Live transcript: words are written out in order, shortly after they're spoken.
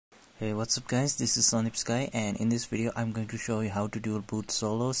Hey, what's up guys, this is Sonip Sky, and in this video I'm going to show you how to dual boot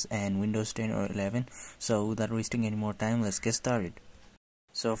Solus and Windows 10 or 11. So without wasting any more time, let's get started.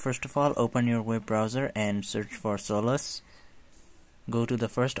 So first of all, open your web browser and search for Solus. Go to the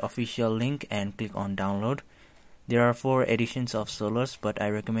first official link and click on download. There are 4 editions of Solus, but I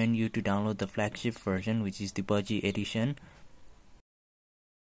recommend you to download the flagship version, which is the Budgie edition.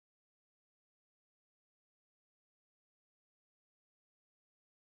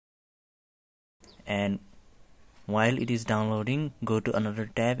 And while it is downloading, go to another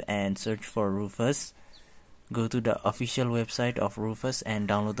tab and search for Rufus. Go to the official website of Rufus and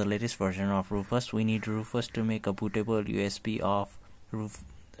download the latest version of Rufus. We need Rufus to make a bootable USB of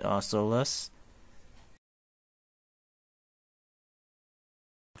Solus.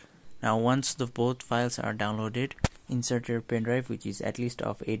 Now once both files are downloaded, insert your pen drive, which is at least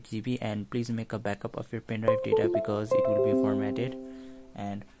of 8 GB, and please make a backup of your pen drive data because it will be formatted.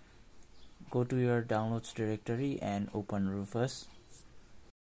 And go to your downloads directory and open Rufus.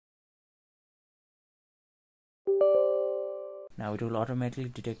 Now it will automatically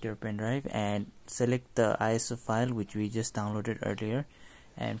detect your pen drive and select the ISO file which we just downloaded earlier.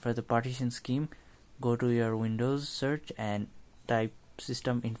 And for the partition scheme, go to your Windows search and type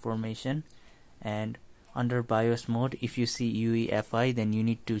system information, and under BIOS mode, if you see UEFI, then you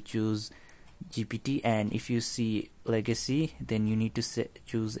need to choose GPT, and if you see legacy, then you need to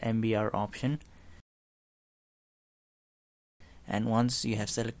choose MBR option. And once you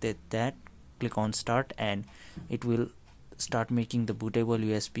have selected that, click on start and it will start making the bootable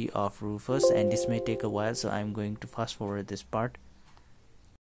USB of Rufus, and this may take a while, so I'm going to fast forward this part.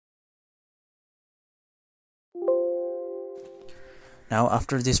 Now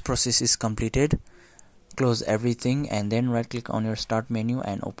after this process is completed, close everything and then right click on your start menu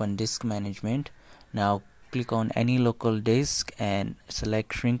and open disk management. Now click on any local disk and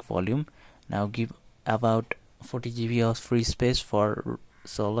select shrink volume. Now give about 40 GB of free space for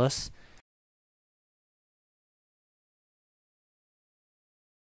Solus.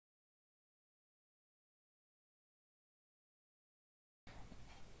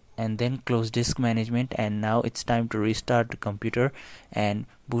 And then close disk management, and now it's time to restart the computer and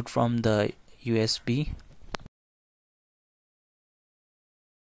boot from the USB.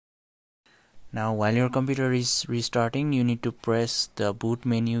 Now while your computer is restarting, you need to press the boot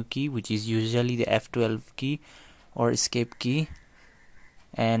menu key, which is usually the F12 key or escape key,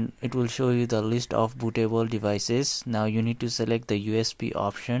 and it will show you the list of bootable devices. Now you need to select the USB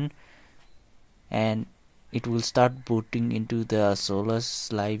option and it will start booting into the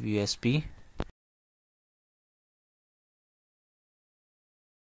Solus Live USB.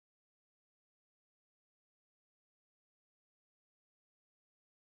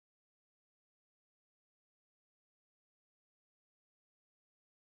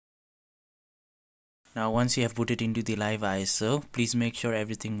 Now once you have booted into the live ISO, please make sure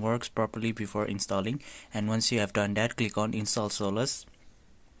everything works properly before installing, and once you have done that, click on install Solus.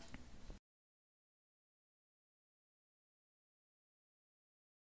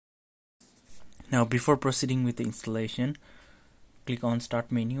 Now before proceeding with the installation, click on start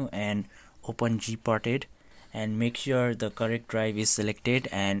menu and open gparted and make sure the correct drive is selected,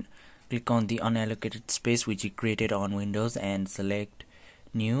 and click on the unallocated space which you created on Windows and select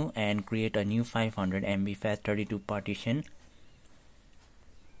new and create a new 500 MB FAT32 partition.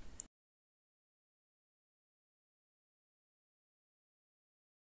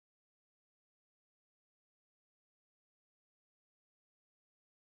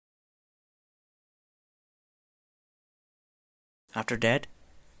 After that,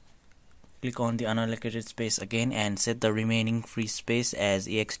 click on the unallocated space again and set the remaining free space as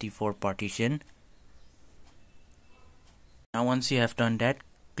ext4 partition. Now once you have done that,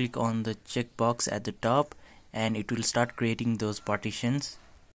 click on the checkbox at the top and it will start creating those partitions.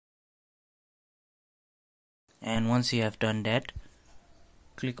 And once you have done that,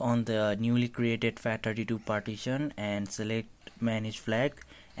 click on the newly created FAT32 partition and select manage flag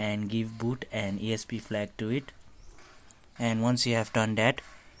and give boot an ESP flag to it. And once you have done that,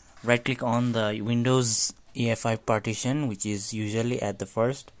 right click on the Windows EFI partition, which is usually at the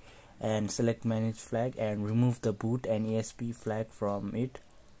first, and select manage flag and remove the boot and ESP flag from it.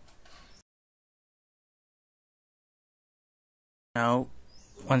 Now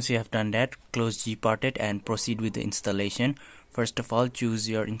once you have done that, close gparted and proceed with the installation. First of all, choose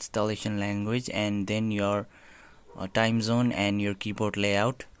your installation language and then your time zone and your keyboard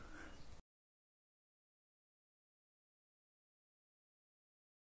layout.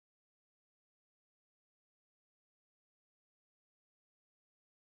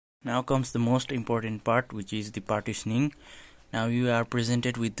 Now comes the most important part, which is the partitioning. Now you are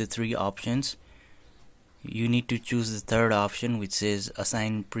presented with the three options. You need to choose the third option, which says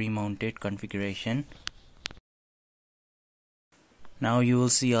assign pre-mounted configuration. Now you will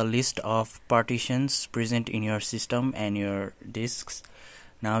see a list of partitions present in your system and your disks.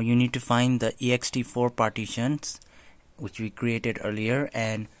 Now you need to find the ext4 partitions which we created earlier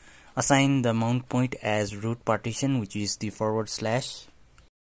and assign the mount point as root partition, which is the /.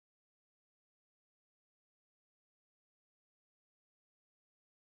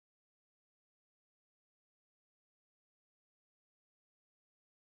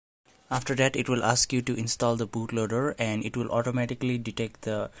 After that, it will ask you to install the bootloader and it will automatically detect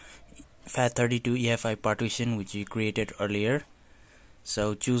the FAT32 EFI partition which we created earlier.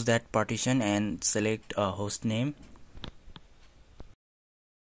 So choose that partition and select a host name.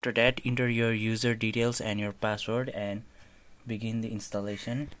 After that, enter your user details and your password and begin the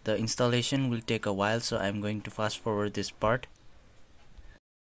installation. The installation will take a while, so I'm going to fast forward this part.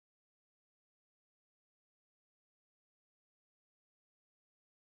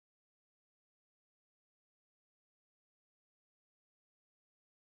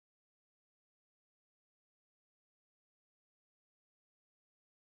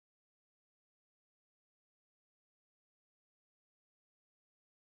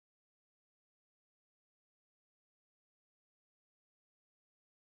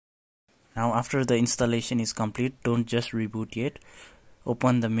 Now after the installation is complete, don't just reboot yet.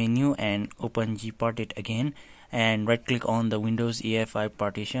 Open the menu and open gparted again and right click on the Windows EFI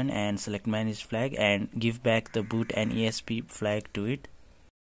partition and select manage flag and give back the boot and ESP flag to it.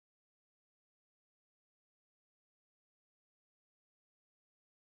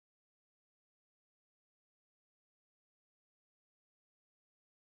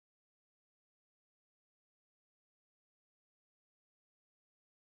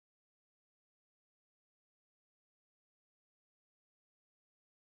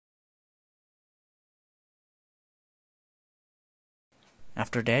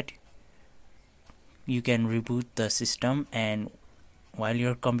 After that, you can reboot the system, and while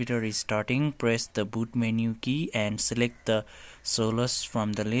your computer is starting, press the boot menu key and select the solus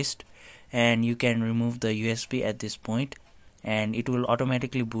from the list, and you can remove the USB at this point and it will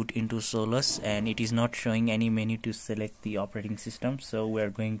automatically boot into solus, and it is not showing any menu to select the operating system, so we are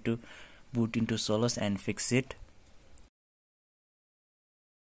going to boot into solus and fix it.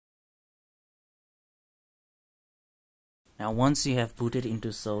 Now once you have booted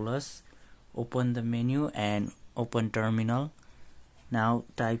into solus, open the menu and open terminal. Now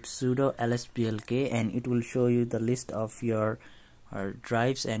type sudo lsblk and it will show you the list of your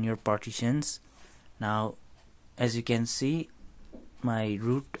drives and your partitions. Now as you can see, my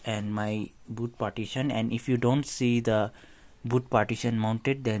root and my boot partition, and if you don't see the boot partition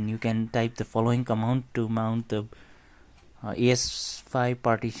mounted, then you can type the following command to mount the ES5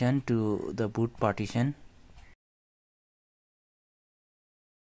 partition to the boot partition.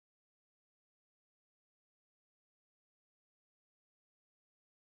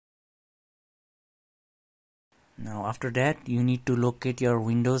 Now after that, you need to locate your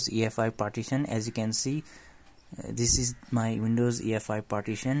Windows EFI partition. As you can see, this is my Windows EFI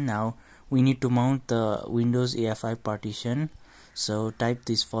partition. Now we need to mount the Windows EFI partition, so type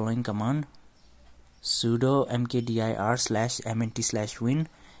this following command: sudo mkdir/mnt/win,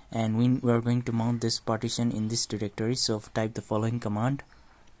 and we are going to mount this partition in this directory, so type the following command: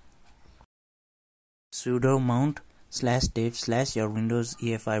 sudo mount /dev/ your Windows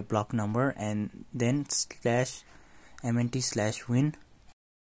EFI block number and then /mnt/win.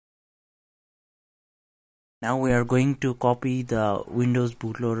 Now we are going to copy the Windows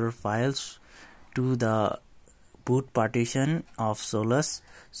bootloader files to the boot partition of solus,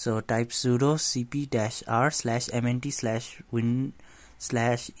 so type sudo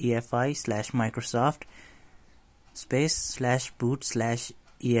cp-r/mnt/win/efi/microsoft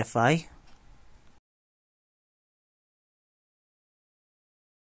 /boot/efi.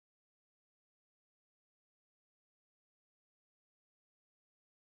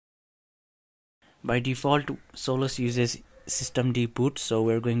 By default, solus uses systemd boot, so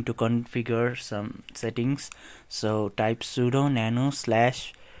we're going to configure some settings. So type sudo nano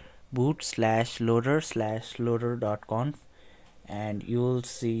 /boot/loader/loader.conf and you will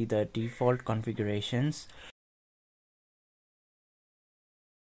see the default configurations.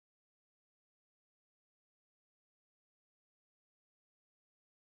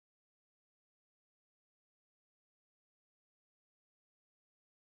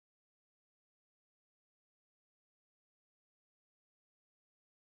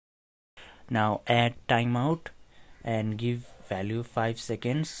 Now add timeout and give value 5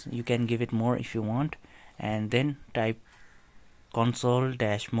 seconds. You can give it more if you want, and then type console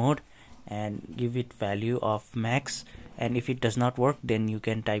dash mode and give it value of max, and if it does not work then you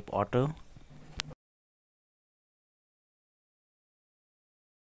can type auto.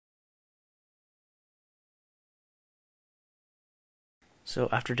 So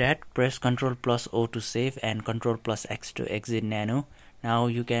after that, press Ctrl plus O to save and Ctrl plus X to exit Nano. Now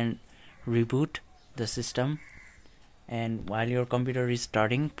you can reboot the system, and while your computer is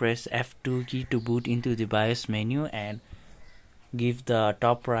starting, press F2 key to boot into the BIOS menu and give the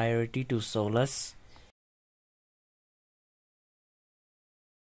top priority to Solus.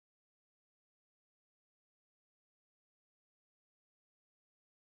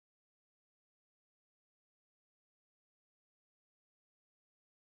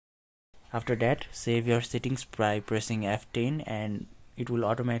 After that, save your settings by pressing F10 and it will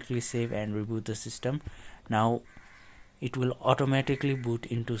automatically save and reboot the system. Now it will automatically boot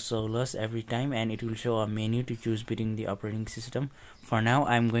into Solus every time, and it will show a menu to choose between the operating system. For now,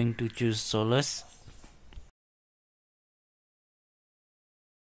 I'm going to choose Solus.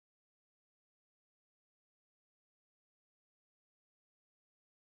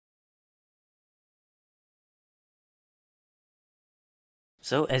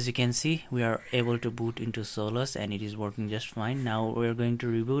 So as you can see, we are able to boot into Solus and it is working just fine. Now we're going to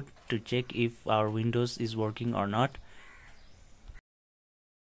reboot to check if our Windows is working or not.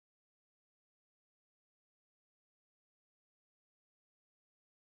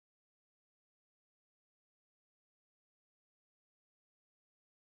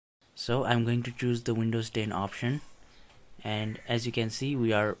 So I'm going to choose the Windows 10 option, and as you can see,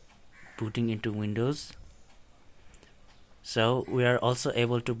 we are booting into Windows. So we are also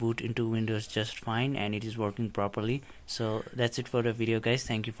able to boot into Windows just fine and it is working properly. So that's it for the video, guys.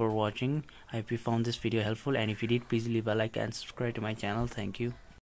 Thank you for watching. I hope you found this video helpful, and if you did, please leave a like and subscribe to my channel. Thank you.